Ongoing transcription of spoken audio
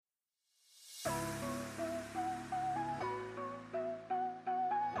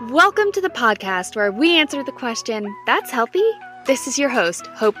Welcome to the podcast where we answer the question, that's healthy? This is your host,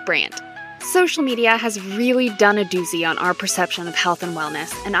 Hope Brandt. Social media has really done a doozy on our perception of health and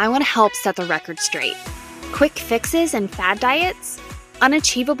wellness, and I want to help set the record straight. Quick fixes and fad diets,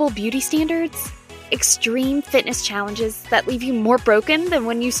 unachievable beauty standards, extreme fitness challenges that leave you more broken than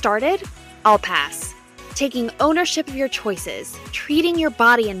when you started? I'll pass. Taking ownership of your choices, treating your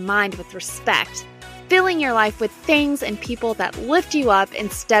body and mind with respect, filling your life with things and people that lift you up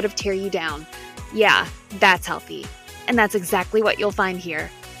instead of tear you down. Yeah, that's healthy. And that's exactly what you'll find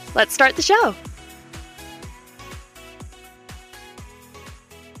here. Let's start the show.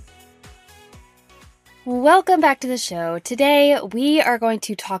 Welcome back to the show. Today, we are going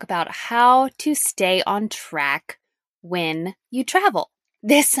to talk about how to stay on track when you travel.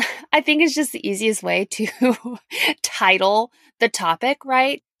 This, I think, is just the easiest way to title the topic,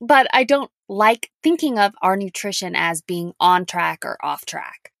 right? But I don't like thinking of our nutrition as being on track or off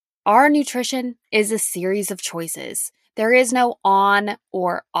track. Our nutrition is a series of choices. There is no on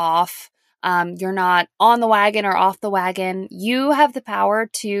or off. You're not on the wagon or off the wagon. You have the power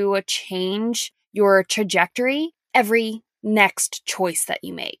to change your trajectory every next choice that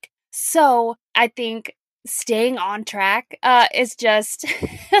you make. So I think staying on track is just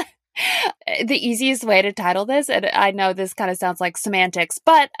the easiest way to title this. And I know this kind of sounds like semantics,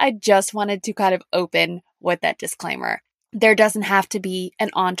 but I just wanted to kind of open with that disclaimer. There doesn't have to be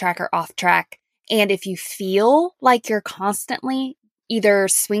an on track or off track. And if you feel like you're constantly either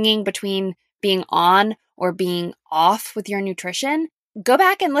swinging between being on or being off with your nutrition, go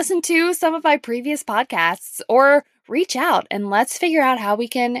back and listen to some of my previous podcasts or reach out and let's figure out how we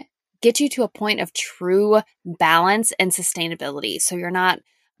can get you to a point of true balance and sustainability. So you're not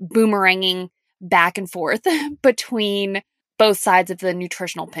boomeranging back and forth between both sides of the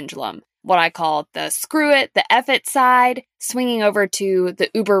nutritional pendulum. What I call the screw it, the F it side, swinging over to the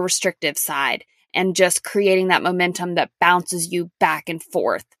uber restrictive side and just creating that momentum that bounces you back and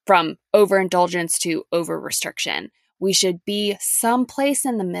forth from overindulgence to over restriction. We should be someplace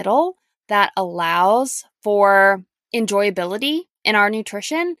in the middle that allows for enjoyability in our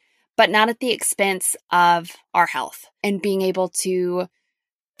nutrition, but not at the expense of our health. And being able to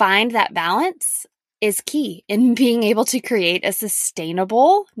find that balance is key in being able to create a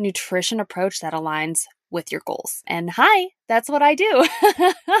sustainable nutrition approach that aligns with your goals. And hi, that's what I do.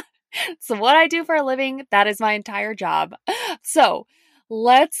 So what I do for a living, that is my entire job. So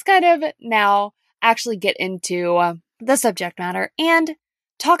let's kind of now actually get into the subject matter and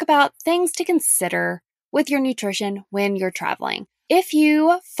talk about things to consider with your nutrition when you're traveling. If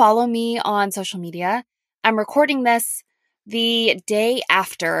you follow me on social media, I'm recording this the day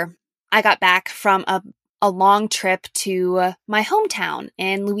after I got back from a long trip to my hometown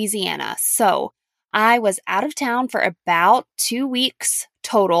in Louisiana. So I was out of town for about 2 weeks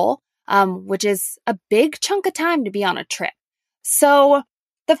total, which is a big chunk of time to be on a trip. So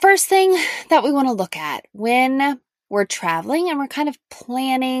the first thing that we want to look at when we're traveling and we're kind of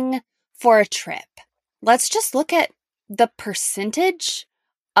planning for a trip, let's just look at the percentage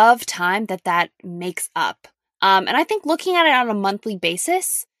of time that makes up. And I think looking at it on a monthly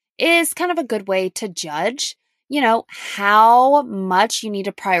basis is kind of a good way to judge, how much you need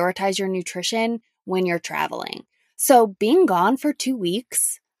to prioritize your nutrition when you're traveling. So being gone for 2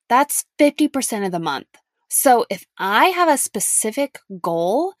 weeks, that's 50% of the month. So if I have a specific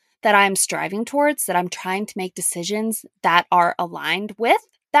goal that I'm striving towards, that I'm trying to make decisions that are aligned with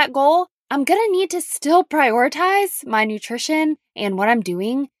that goal, I'm going to need to still prioritize my nutrition and what I'm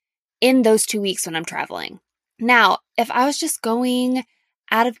doing in those 2 weeks when I'm traveling. Now, if I was just going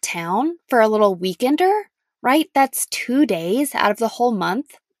out of town for a little weekender, right? That's 2 days out of the whole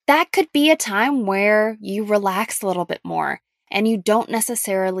month. That could be a time where you relax a little bit more and you don't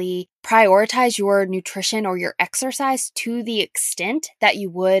necessarily prioritize your nutrition or your exercise to the extent that you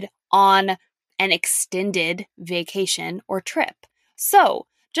would on an extended vacation or trip. So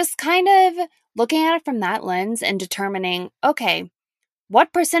just kind of looking at it from that lens and determining, okay,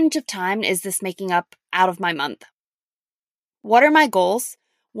 what percentage of time is this making up out of my month? What are my goals?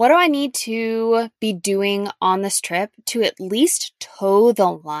 What do I need to be doing on this trip to at least toe the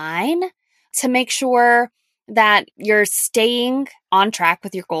line to make sure that you're staying on track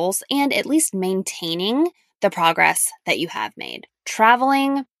with your goals and at least maintaining the progress that you have made?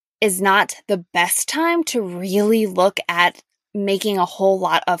 Traveling is not the best time to really look at making a whole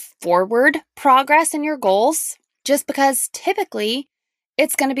lot of forward progress in your goals, just because typically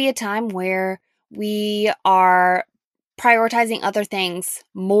it's going to be a time where we are prioritizing other things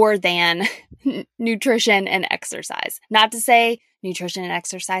more than nutrition and exercise. Not to say nutrition and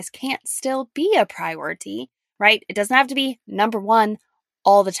exercise can't still be a priority, right? It doesn't have to be number one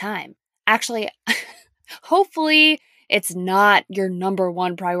all the time. Actually, hopefully it's not your number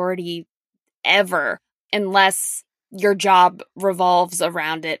one priority ever, unless your job revolves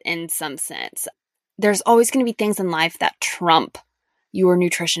around it in some sense. There's always going to be things in life that trump your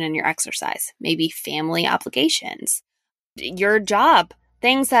nutrition and your exercise. Maybe family obligations, your job,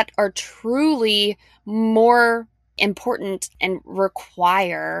 things that are truly more important and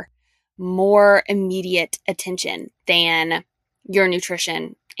require more immediate attention than your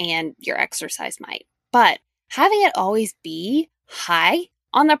nutrition and your exercise might. But having it always be high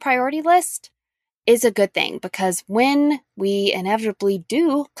on the priority list is a good thing, because when we inevitably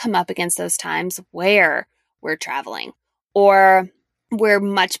do come up against those times where we're traveling or we're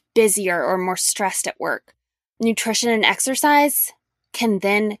much busier or more stressed at work, nutrition and exercise can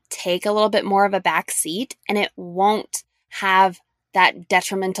then take a little bit more of a back seat, and it won't have that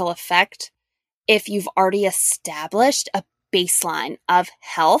detrimental effect if you've already established a baseline of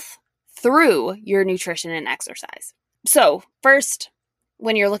health through your nutrition and exercise. So first,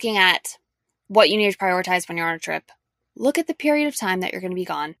 when you're looking at what you need to prioritize when you're on a trip, look at the period of time that you're going to be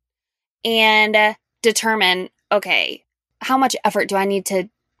gone and determine, okay, how much effort do I need to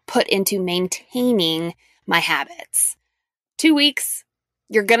put into maintaining my habits? 2 weeks,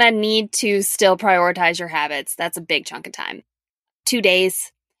 you're going to need to still prioritize your habits. That's a big chunk of time. 2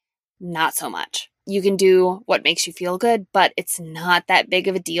 days, not so much. You can do what makes you feel good, but it's not that big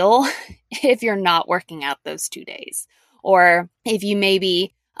of a deal if you're not working out those 2 days, or if you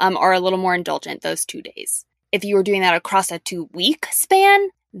maybe are a little more indulgent those 2 days. If you were doing that across a 2-week span,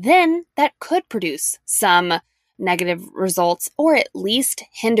 then that could produce some negative results, or at least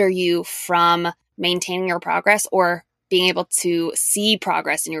hinder you from maintaining your progress or being able to see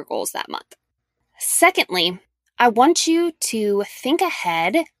progress in your goals that month. Secondly, I want you to think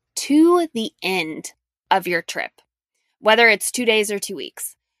ahead to the end of your trip, whether it's 2 days or 2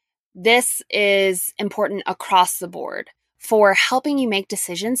 weeks. This is important across the board for helping you make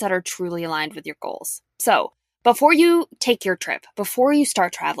decisions that are truly aligned with your goals. So before you take your trip, before you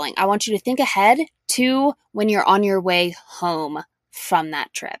start traveling, I want you to think ahead to when you're on your way home from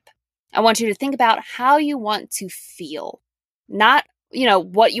that trip. I want you to think about how you want to feel, not,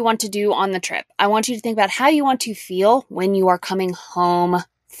 what you want to do on the trip. I want you to think about how you want to feel when you are coming home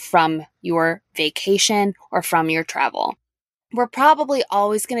from your vacation or from your travel. We're probably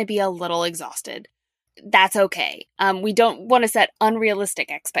always going to be a little exhausted. That's okay. We don't want to set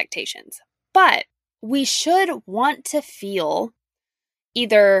unrealistic expectations, but we should want to feel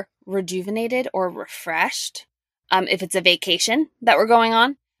either rejuvenated or refreshed if it's a vacation that we're going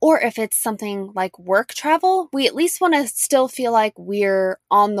on, or if it's something like work travel. We at least want to still feel like we're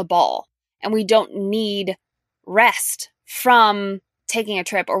on the ball and we don't need rest from taking a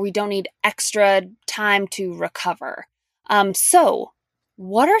trip, or we don't need extra time to recover. So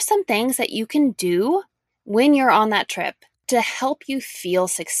what are some things that you can do when you're on that trip to help you feel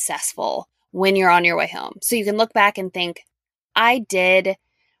successful when you're on your way home? So you can look back and think, I did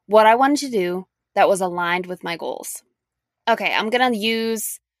what I wanted to do that was aligned with my goals. Okay, I'm going to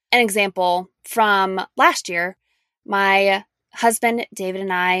use an example from last year. My husband, David,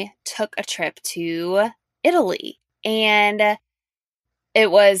 and I took a trip to Italy, and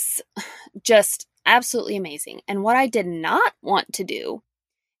it was just absolutely amazing. And what I did not want to do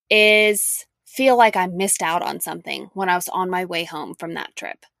is feel like I missed out on something when I was on my way home from that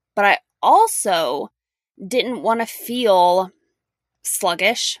trip. But I also didn't want to feel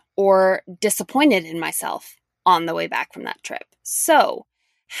sluggish or disappointed in myself on the way back from that trip. So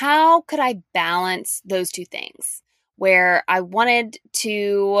how could I balance those two things, where I wanted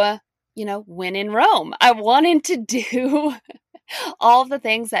to, win in Rome? I wanted to do all of the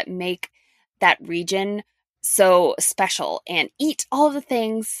things that make that region so special and eat all of the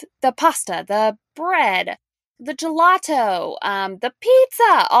things, the pasta, the bread, the gelato, the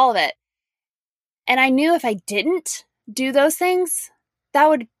pizza, all of it. And I knew if I didn't do those things, that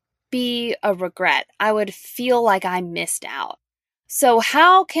would be a regret. I would feel like I missed out. So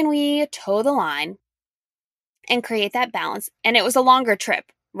how can we toe the line and create that balance? And it was a longer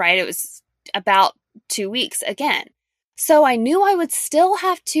trip, right? It was about 2 weeks again. So I knew I would still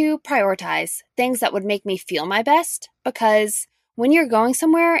have to prioritize things that would make me feel my best, because when you're going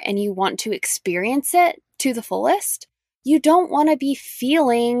somewhere and you want to experience it to the fullest, you don't want to be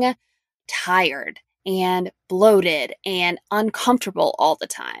feeling tired and bloated and uncomfortable all the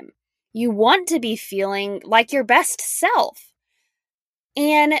time. You want to be feeling like your best self.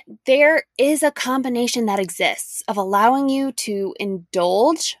 And there is a combination that exists of allowing you to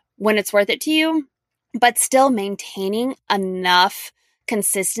indulge when it's worth it to you, but still maintaining enough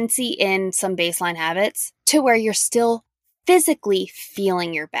consistency in some baseline habits to where you're still physically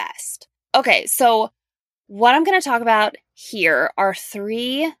feeling your best. Okay, so what I'm going to talk about here are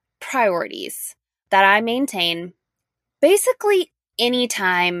 3 priorities that I maintain basically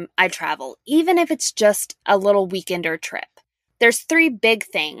anytime I travel, even if it's just a little weekender trip. There's 3 big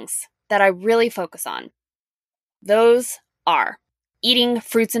things that I really focus on. Those are eating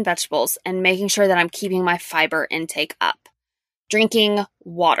fruits and vegetables and making sure that I'm keeping my fiber intake up, drinking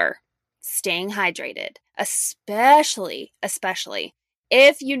water, staying hydrated, especially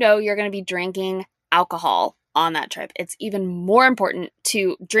if you know you're going to be drinking alcohol on that trip. It's even more important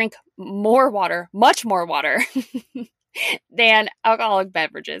to drink more water, much more water than alcoholic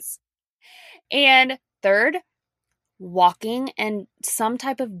beverages. And third, walking and some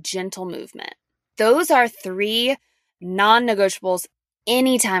type of gentle movement. Those are 3 non-negotiables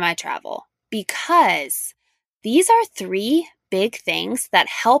anytime I travel, because these are 3 big things that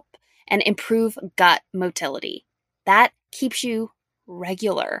help and improve gut motility. That keeps you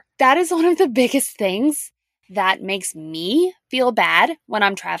regular. That is one of the biggest things that makes me feel bad when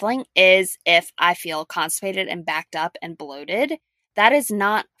I'm traveling, is if I feel constipated and backed up and bloated. That is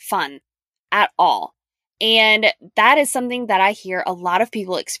not fun at all. And that is something that I hear a lot of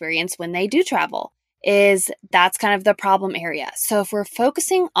people experience when they do travel, is that's kind of the problem area. So if we're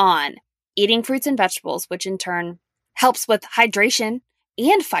focusing on eating fruits and vegetables, which in turn helps with hydration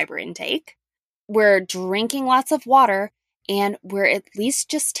and fiber intake, we're drinking lots of water, and we're at least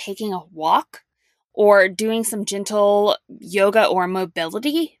just taking a walk or doing some gentle yoga or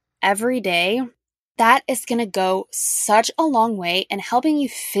mobility every day, that is going to go such a long way in helping you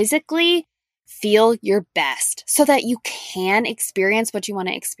physically feel your best so that you can experience what you want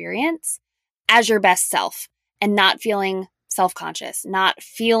to experience as your best self and not feeling self-conscious, not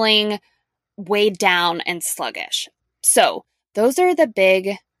feeling weighed down and sluggish. So those are the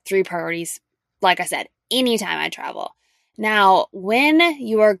big 3 priorities, like I said, anytime I travel. Now, when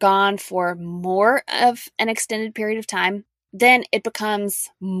you are gone for more of an extended period of time, then it becomes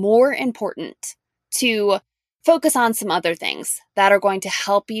more important to focus on some other things that are going to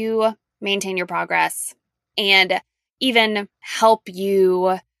help you maintain your progress and even help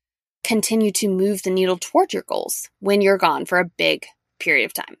you continue to move the needle toward your goals when you're gone for a big period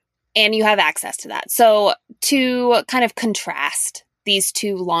of time and you have access to that. So to kind of contrast these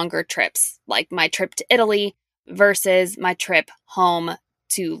 2 longer trips, like my trip to Italy versus my trip home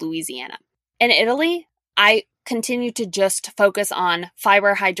to Louisiana. In Italy, I continue to just focus on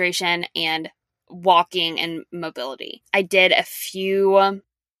fiber, hydration, and walking and mobility. I did a few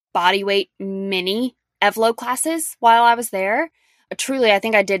bodyweight mini Evlo classes while I was there. Truly, I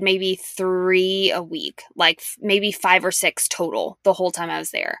think I did maybe 3 a week, like maybe 5 or 6 total the whole time I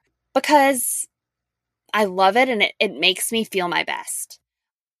was there, because I love it and it makes me feel my best.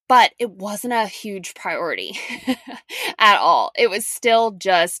 But it wasn't a huge priority at all. It was still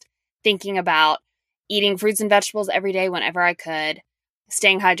just thinking about eating fruits and vegetables every day whenever I could,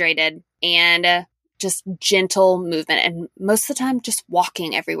 staying hydrated, and just gentle movement. And most of the time, just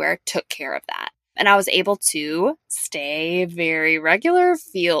walking everywhere took care of that. And I was able to stay very regular,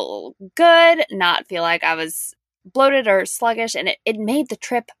 feel good, not feel like I was bloated or sluggish. And it made the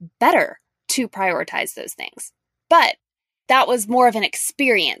trip better to prioritize those things. But that was more of an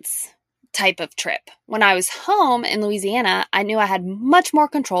experience type of trip. When I was home in Louisiana, I knew I had much more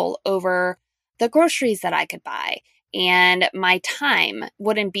control over the groceries that I could buy, and my time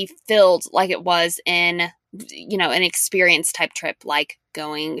wouldn't be filled like it was in, an experience type trip like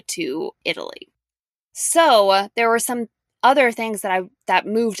going to Italy. So there were some other things that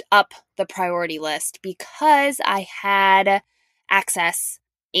moved up the priority list because I had access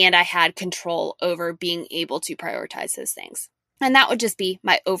and I had control over being able to prioritize those things. And that would just be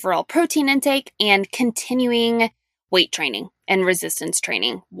my overall protein intake and continuing weight training and resistance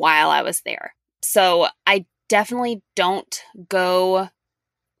training while I was there. So I definitely don't go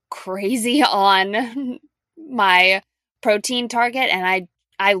crazy on my protein target, and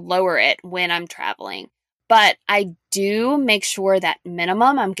I lower it when I'm traveling. But I do make sure that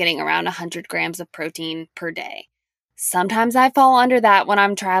minimum I'm getting around 100 grams of protein per day. Sometimes I fall under that when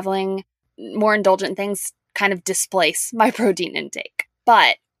I'm traveling. More indulgent things kind of displace my protein intake.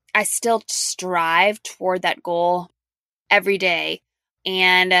 But I still strive toward that goal every day.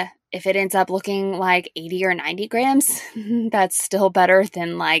 And if it ends up looking like 80 or 90 grams, that's still better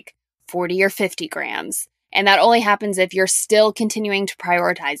than like 40 or 50 grams. And that only happens if you're still continuing to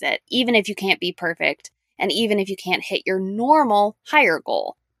prioritize it, even if you can't be perfect, and even if you can't hit your normal higher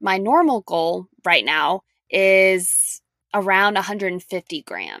goal. My normal goal right now is around 150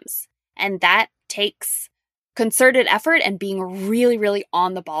 grams. And that takes concerted effort and being really, really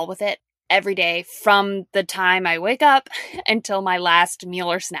on the ball with it every day from the time I wake up until my last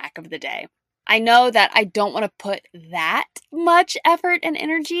meal or snack of the day. I know that I don't want to put that much effort and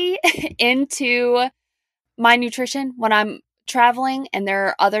energy into my nutrition when I'm traveling, and there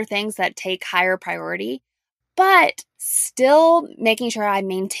are other things that take higher priority, but still making sure I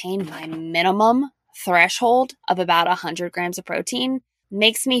maintain my minimum threshold of about 100 grams of protein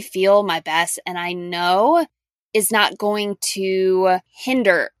makes me feel my best, and I know is not going to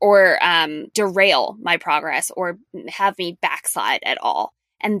hinder or derail my progress or have me backslide at all.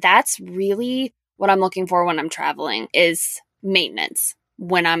 And that's really what I'm looking for when I'm traveling, is maintenance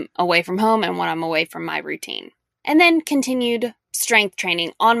when I'm away from home and when I'm away from my routine. And then continued strength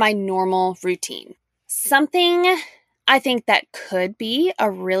training on my normal routine. Something I think that could be a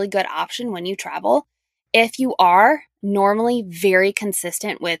really good option when you travel, if you are normally very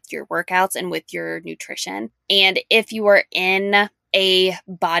consistent with your workouts and with your nutrition, and if you are in a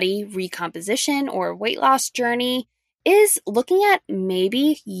body recomposition or weight loss journey, is looking at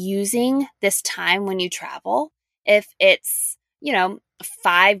maybe using this time when you travel, if it's,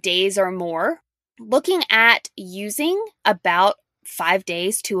 5 days or more, looking at using about 5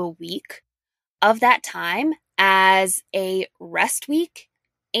 days to a week of that time as a rest week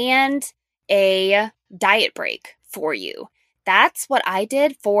and a diet break for you. That's what I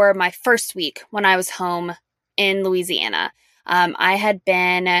did for my first week when I was home in Louisiana. I had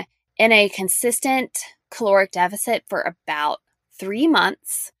been in a consistent caloric deficit for about 3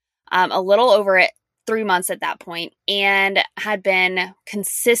 months, a little over 3 months at that point, and had been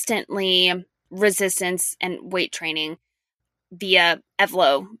consistently resistance and weight training via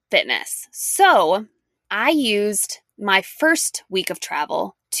Evlo Fitness. So I used my first week of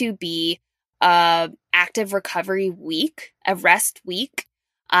travel to be a active recovery week, a rest week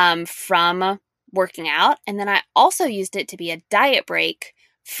from working out. And then I also used it to be a diet break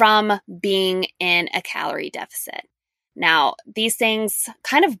from being in a calorie deficit. Now, these things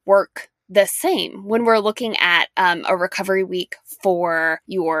kind of work the same when we're looking at a recovery week for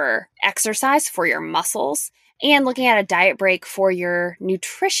your exercise, for your muscles, and looking at a diet break for your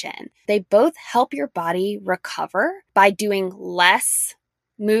nutrition. They both help your body recover by doing less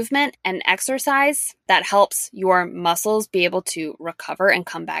movement and exercise that helps your muscles be able to recover and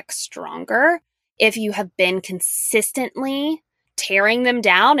come back stronger. If you have been consistently tearing them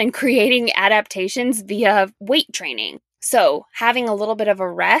down and creating adaptations via weight training. So having a little bit of a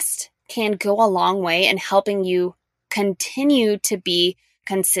rest can go a long way in helping you continue to be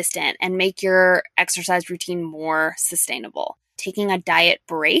consistent and make your exercise routine more sustainable. Taking a diet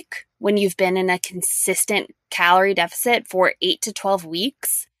break when you've been in a consistent calorie deficit for 8 to 12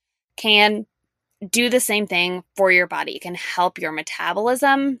 weeks can do the same thing for your body. It can help your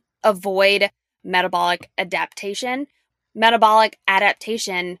metabolism avoid metabolic adaptation. Metabolic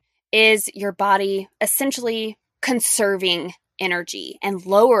adaptation is your body essentially conserving energy and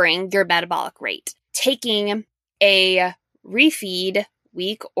lowering your metabolic rate. Taking a refeed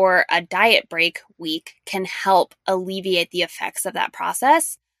week or a diet break week can help alleviate the effects of that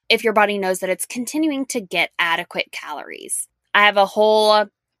process if your body knows that it's continuing to get adequate calories. I have a whole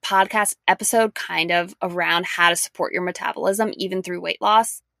podcast episode kind of around how to support your metabolism even through weight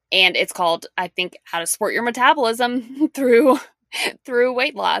loss. And it's called, I think, How to Support Your Metabolism through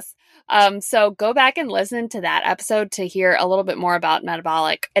weight loss. So go back and listen to that episode to hear a little bit more about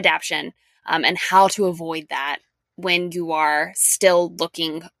metabolic adaptation and how to avoid that when you are still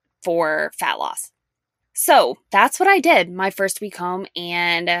looking for fat loss. So that's what I did my first week home,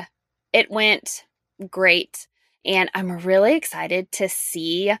 and it went great. And I'm really excited to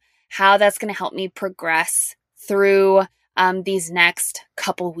see how that's going to help me progress through these next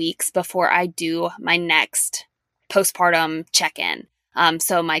couple weeks before I do my next postpartum check-in.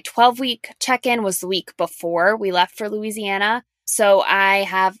 So my 12-week check-in was the week before we left for Louisiana. So I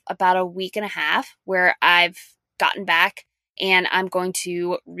have about a week and a half where I've gotten back, and I'm going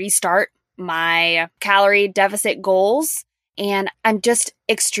to restart my calorie deficit goals. And I'm just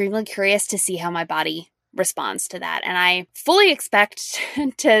extremely curious to see how my body responds to that. And I fully expect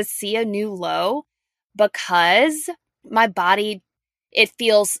to see a new low because my body, it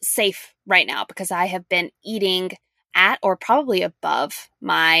feels safe right now because I have been eating at or probably above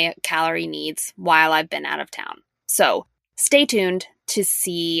my calorie needs while I've been out of town. So stay tuned to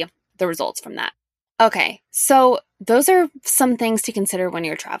see the results from that. Okay, so those are some things to consider when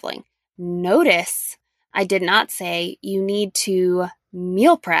you're traveling. Notice I did not say you need to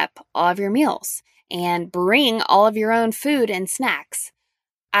meal prep all of your meals and bring all of your own food and snacks.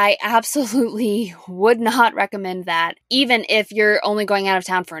 I absolutely would not recommend that, even if you're only going out of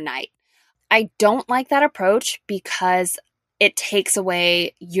town for a night. I don't like that approach because it takes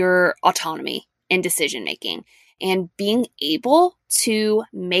away your autonomy in decision making. And being able to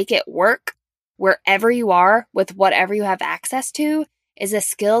make it work wherever you are with whatever you have access to is a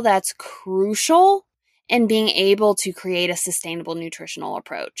skill that's crucial in being able to create a sustainable nutritional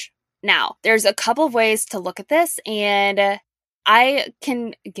approach. Now, there's a couple of ways to look at this, and I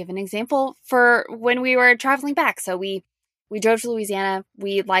can give an example for when we were traveling back. So we drove to Louisiana.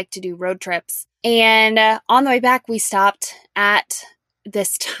 We like to do road trips. And on the way back, we stopped at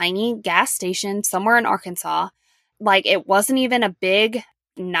this tiny gas station somewhere in Arkansas. Like, it wasn't even a big,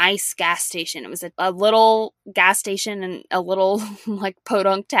 nice gas station. It was a little gas station in a little like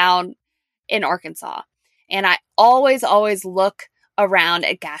podunk town in Arkansas. And I always look around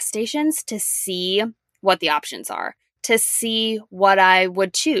at gas stations to see what the options are, to see what I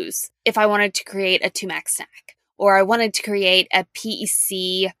would choose if I wanted to create a 2-max snack, or I wanted to create a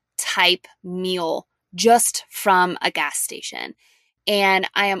PEC type meal just from a gas station. And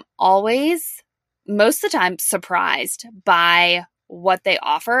I am always, most of the time, surprised by what they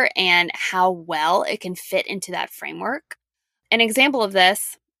offer and how well it can fit into that framework. An example of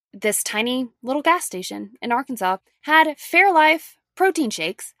this tiny little gas station in Arkansas had Fairlife protein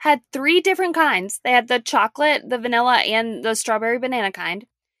shakes, had 3 different kinds. They had the chocolate, the vanilla, and the strawberry banana kind,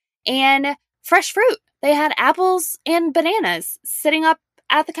 and fresh fruit. They had apples and bananas sitting up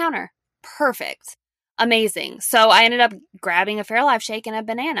at the counter. Perfect. Amazing. So I ended up grabbing a Fairlife shake and a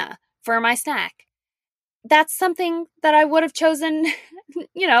banana for my snack. That's something that I would have chosen,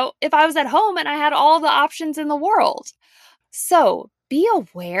 if I was at home and I had all the options in the world. So be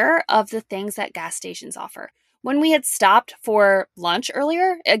aware of the things that gas stations offer. When we had stopped for lunch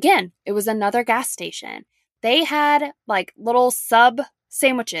earlier, again, it was another gas station. They had like little sub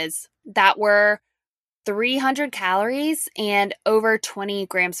sandwiches that were 300 calories and over 20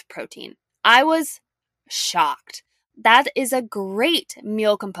 grams of protein. I was shocked. That is a great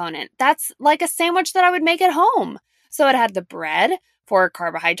meal component. That's like a sandwich that I would make at home. So it had the bread for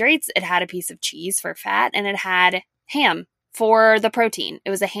carbohydrates, it had a piece of cheese for fat, and it had ham for the protein. It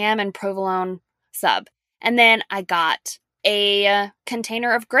was a ham and provolone sub. And then I got a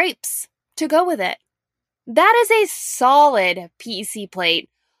container of grapes to go with it. That is a solid PEC plate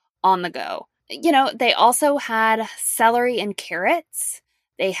on the go. They also had celery and carrots.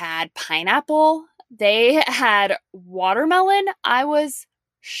 They had pineapple. They had watermelon. I was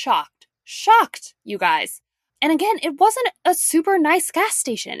shocked, you guys. And again, it wasn't a super nice gas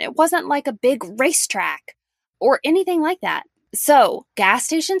station. It wasn't like a big racetrack or anything like that. So gas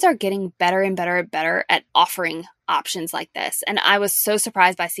stations are getting better and better and better at offering options like this. And I was so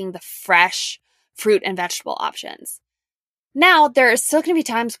surprised by seeing the fresh fruit and vegetable options. Now, there are still going to be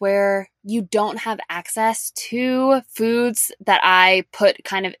times where you don't have access to foods that I put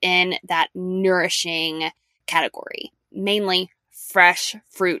kind of in that nourishing category, mainly fresh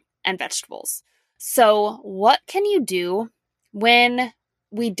fruit and vegetables. So what can you do when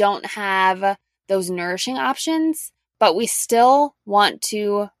we don't have those nourishing options, but we still want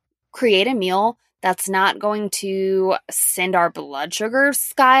to create a meal that's not going to send our blood sugar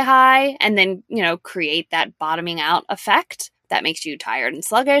sky high and then, create that bottoming out effect that makes you tired and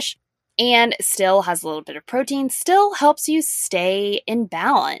sluggish, and still has a little bit of protein, still helps you stay in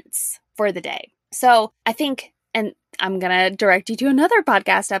balance for the day. So I think, and I'm going to direct you to another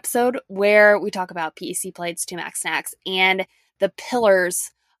podcast episode where we talk about PEC plates, 2-max snacks, and the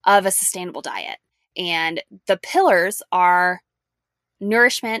pillars of a sustainable diet. And the pillars are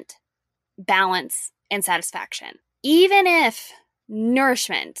nourishment, balance, and satisfaction. Even if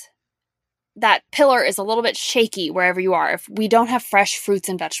nourishment, that pillar, is a little bit shaky wherever you are, if we don't have fresh fruits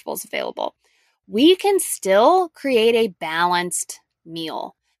and vegetables available, we can still create a balanced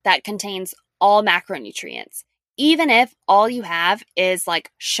meal that contains all macronutrients, even if all you have is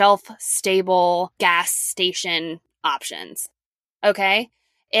like shelf-stable gas station options. Okay?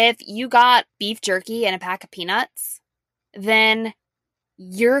 If you got beef jerky and a pack of peanuts, then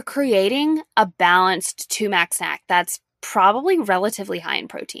you're creating a balanced 2-max snack that's probably relatively high in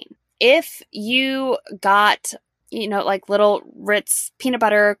protein. If you got, like little Ritz peanut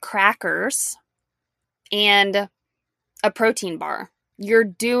butter crackers and a protein bar, you're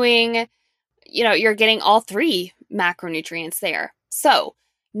doing, you're getting all 3 macronutrients there. So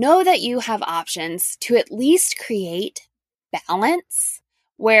know that you have options to at least create balance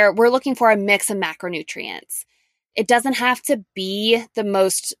where we're looking for a mix of macronutrients. It doesn't have to be the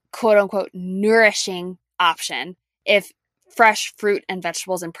most quote unquote nourishing option if fresh fruit and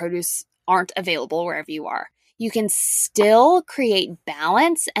vegetables and produce aren't available wherever you are. You can still create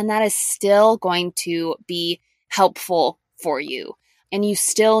balance, and that is still going to be helpful for you. And you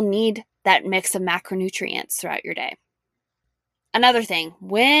still need that mix of macronutrients throughout your day. Another thing,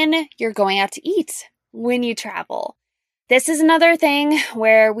 when you're going out to eat, when you travel, this is another thing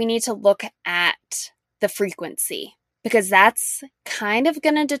where we need to look at the frequency, because that's kind of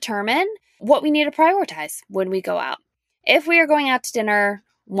going to determine what we need to prioritize when we go out. If we are going out to dinner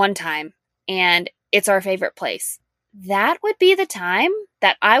one time and it's our favorite place, that would be the time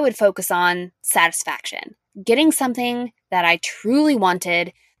that I would focus on satisfaction, getting something that I truly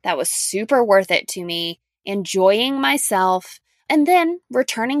wanted, that was super worth it to me, enjoying myself, and then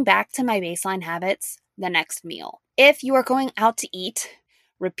returning back to my baseline habits the next meal. If you are going out to eat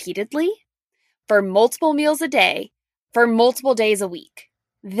repeatedly for multiple meals a day, for multiple days a week,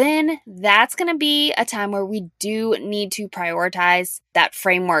 then that's going to be a time where we do need to prioritize that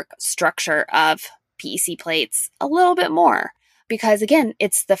framework structure of PEC plates a little bit more. Because again,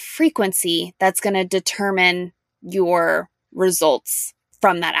 it's the frequency that's going to determine your results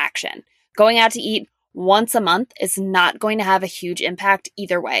from that action. Going out to eat once a month is not going to have a huge impact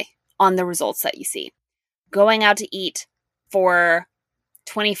either way on the results that you see. Going out to eat for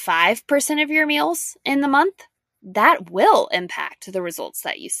 25% of your meals in the month, that will impact the results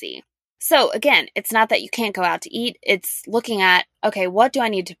that you see. So again, it's not that you can't go out to eat. It's looking at, okay, what do I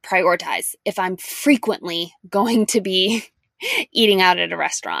need to prioritize if I'm frequently going to be eating out at a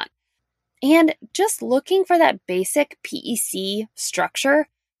restaurant? And just looking for that basic PEC structure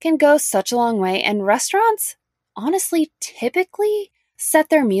can go such a long way. And restaurants, honestly, typically set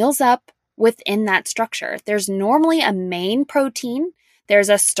their meals up within that structure. There's normally a main protein, there's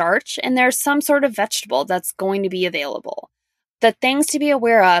a starch, and there's some sort of vegetable that's going to be available. The things to be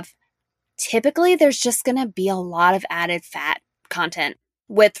aware of, typically there's just going to be a lot of added fat content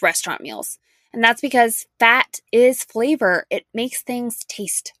with restaurant meals. And that's because fat is flavor. It makes things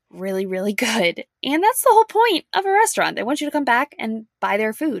taste really, really good. And that's the whole point of a restaurant. They want you to come back and buy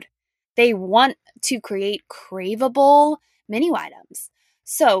their food. They want to create craveable menu items.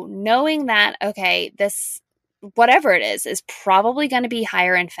 So knowing that, okay, this, whatever it is probably going to be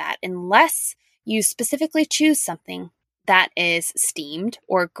higher in fat unless you specifically choose something that is steamed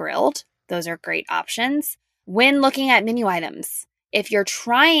or grilled. Those are great options. When looking at menu items, if you're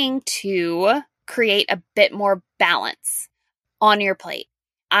trying to create a bit more balance on your plate,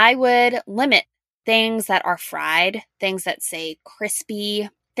 I would limit things that are fried, things that say crispy,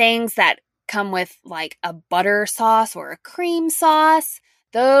 things that come with like a butter sauce or a cream sauce.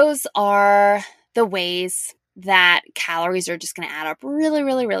 Those are the ways that calories are just going to add up really,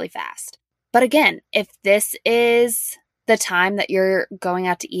 really, really fast. But again, if this is the time that you're going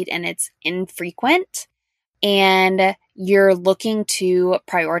out to eat and it's infrequent and you're looking to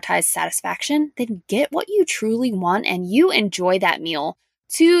prioritize satisfaction, then get what you truly want and you enjoy that meal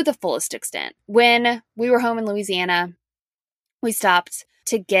to the fullest extent. When we were home in Louisiana, we stopped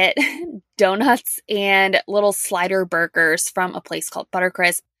to get donuts and little slider burgers from a place called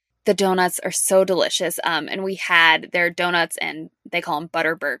Buttercrisp. The donuts are so delicious. And we had their donuts, and they call them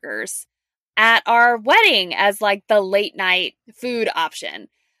butter burgers, at our wedding as like the late night food option.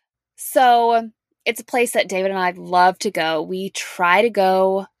 So it's a place that David and I love to go. We try to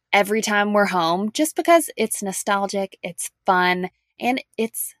go every time we're home just because it's nostalgic, it's fun, and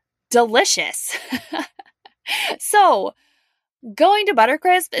it's delicious. So going to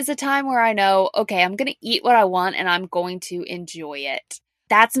Buttercrisp is a time where I know, okay, I'm going to eat what I want and I'm going to enjoy it.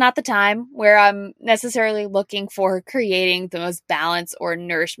 That's not the time where I'm necessarily looking for creating the most balance or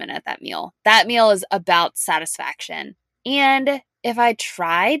nourishment at that meal. That meal is about satisfaction. And if I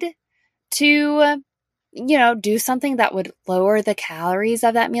tried to, do something that would lower the calories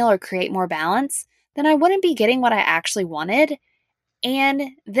of that meal or create more balance, then I wouldn't be getting what I actually wanted. And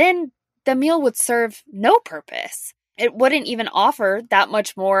then the meal would serve no purpose. It wouldn't even offer that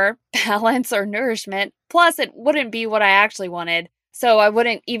much more balance or nourishment. Plus, it wouldn't be what I actually wanted. So I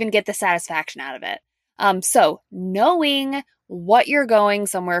wouldn't even get the satisfaction out of it. So knowing what you're going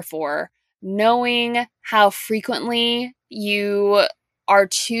somewhere for, knowing how frequently you are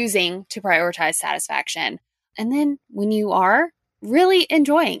choosing to prioritize satisfaction, and then when you are, really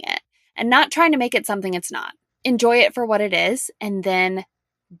enjoying it and not trying to make it something it's not. Enjoy it for what it is, and then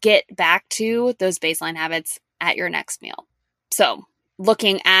get back to those baseline habits at your next meal. So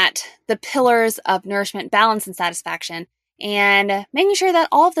looking at the pillars of nourishment, balance, and satisfaction, and making sure that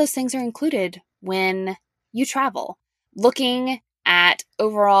all of those things are included when you travel. Looking at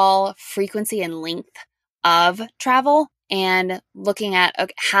overall frequency and length of travel and looking at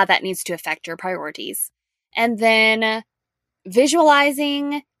how that needs to affect your priorities. And then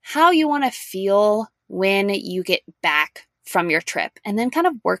visualizing how you want to feel when you get back from your trip, and then kind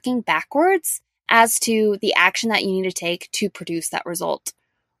of working backwards as to the action that you need to take to produce that result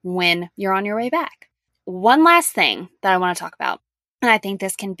when you're on your way back. one last thing that I want to talk about, and I think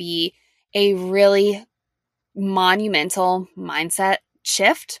this can be a really monumental mindset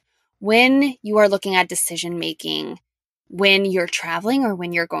shift when you are looking at decision making, when you're traveling or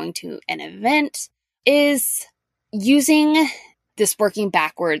when you're going to an event, is using this working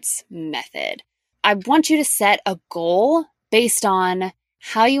backwards method. I want you to set a goal based on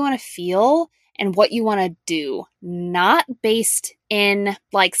how you want to feel and what you want to do, not based in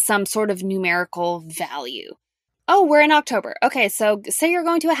like some sort of numerical value. Oh, we're in October. Okay, so say you're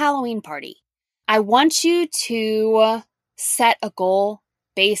going to a Halloween party. I want you to set a goal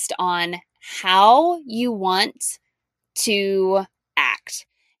based on how you want to act.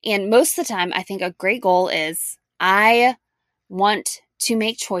 And most of the time, I think a great goal is I want to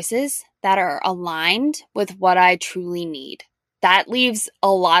make choices that are aligned with what I truly need. That leaves a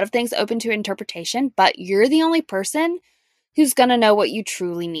lot of things open to interpretation, but you're the only person who's going to know what you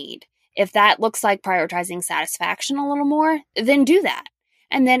truly need. If that looks like prioritizing satisfaction a little more, then do that.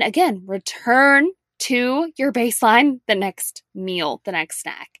 And then again, return to your baseline the next meal, the next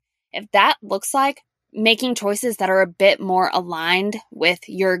snack. If that looks like making choices that are a bit more aligned with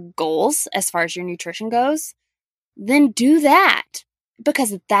your goals as far as your nutrition goes, then do that.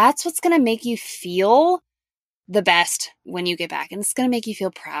 Because that's what's going to make you feel the best when you get back. And it's going to make you feel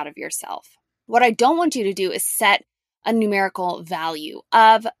proud of yourself. What I don't want you to do is set a numerical value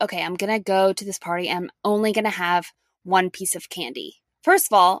of, okay, I'm going to go to this party. I'm only going to have one piece of candy.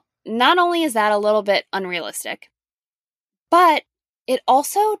 First of all, not only is that a little bit unrealistic, but it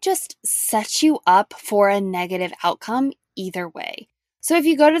also just sets you up for a negative outcome either way. So if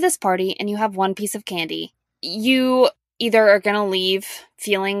you go to this party and you have one piece of candy, you either are going to leave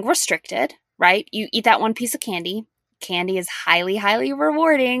feeling restricted, right? You eat that one piece of candy. Candy is highly, highly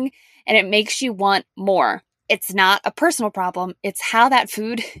rewarding, and it makes you want more. It's not a personal problem. It's how that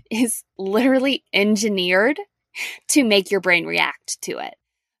food is literally engineered to make your brain react to it.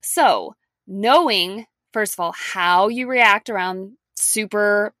 So knowing, first of all, how you react around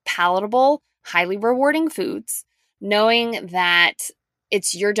super palatable, highly rewarding foods, knowing that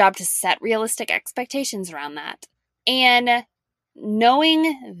it's your job to set realistic expectations around that, and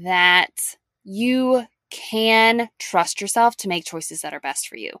knowing that you can trust yourself to make choices that are best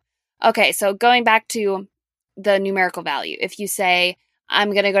for you. Okay, so going back to the numerical value, if you say,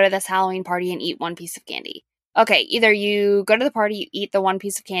 I'm going to go to this Halloween party and eat one piece of candy. Okay, either you go to the party, you eat the one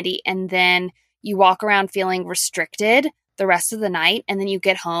piece of candy, and then you walk around feeling restricted the rest of the night, and then you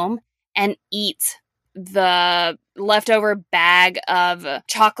get home and eat the leftover bag of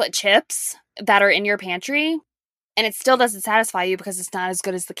chocolate chips that are in your pantry, and it still doesn't satisfy you because it's not as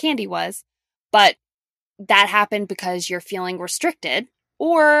good as the candy was, but that happened because you're feeling restricted.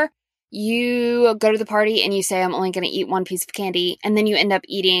 Or you go to the party and you say, I'm only going to eat one piece of candy, and then you end up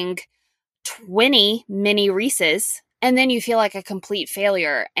eating 20 mini Reese's, and then you feel like a complete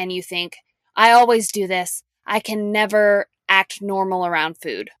failure, and you think, I always do this. I can never act normal around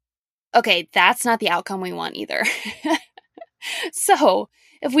food. Okay, that's not the outcome we want either. So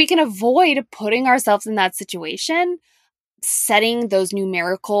if we can avoid putting ourselves in that situation, setting those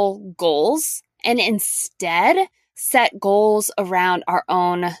numerical goals, and instead set goals around our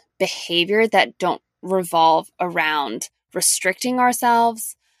own behavior that don't revolve around restricting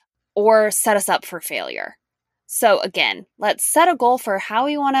ourselves or set us up for failure. So again, let's set a goal for how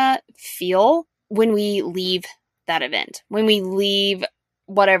we want to feel when we leave that event, when we leave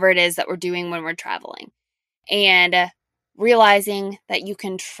whatever it is that we're doing when we're traveling, and realizing that you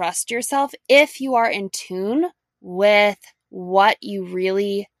can trust yourself if you are in tune with what you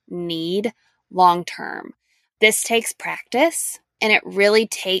really need long term. This takes practice, and it really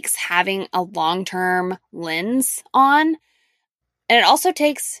takes having a long-term lens on. And it also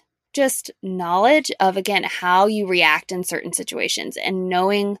takes just knowledge of, again, how you react in certain situations and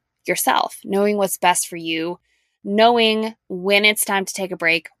knowing yourself, knowing what's best for you, knowing when it's time to take a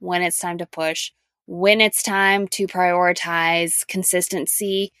break, when it's time to push, when it's time to prioritize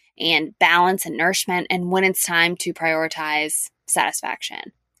consistency and balance and nourishment, and when it's time to prioritize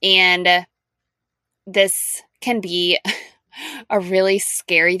satisfaction. And this can be a really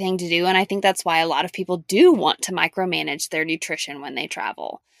scary thing to do. And I think that's why a lot of people do want to micromanage their nutrition when they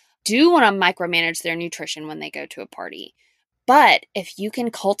travel, do want to micromanage their nutrition when they go to a party. But if you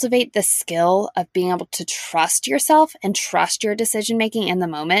can cultivate the skill of being able to trust yourself and trust your decision-making in the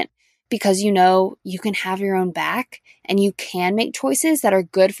moment, because you know you can have your own back and you can make choices that are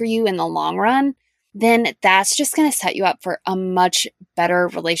good for you in the long run, then that's just going to set you up for a much better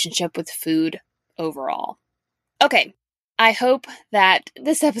relationship with food overall. Okay, I hope that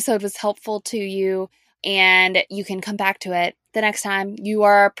this episode was helpful to you and you can come back to it the next time you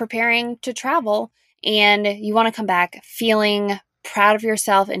are preparing to travel And you want to come back feeling proud of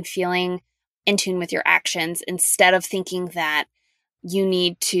yourself and feeling in tune with your actions instead of thinking that you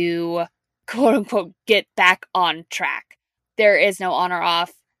need to, quote unquote, get back on track. There is no on or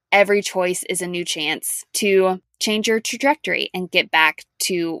off. Every choice is a new chance to change your trajectory and get back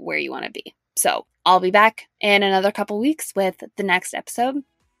to where you want to be. So I'll be back in another couple weeks with the next episode.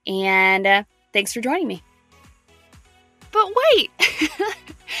 And thanks for joining me. But wait!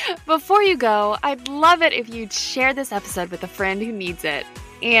 Before you go, I'd love it if you'd share this episode with a friend who needs it.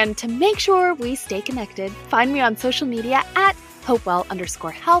 And to make sure we stay connected, find me on social media at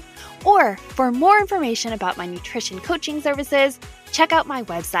Hopewell_health, or for more information about my nutrition coaching services, check out my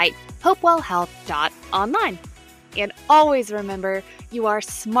website, hopewellhealth.online. And always remember, you are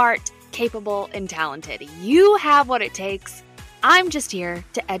smart, capable, and talented. You have what it takes. I'm just here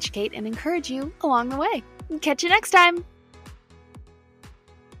to educate and encourage you along the way. Catch you next time.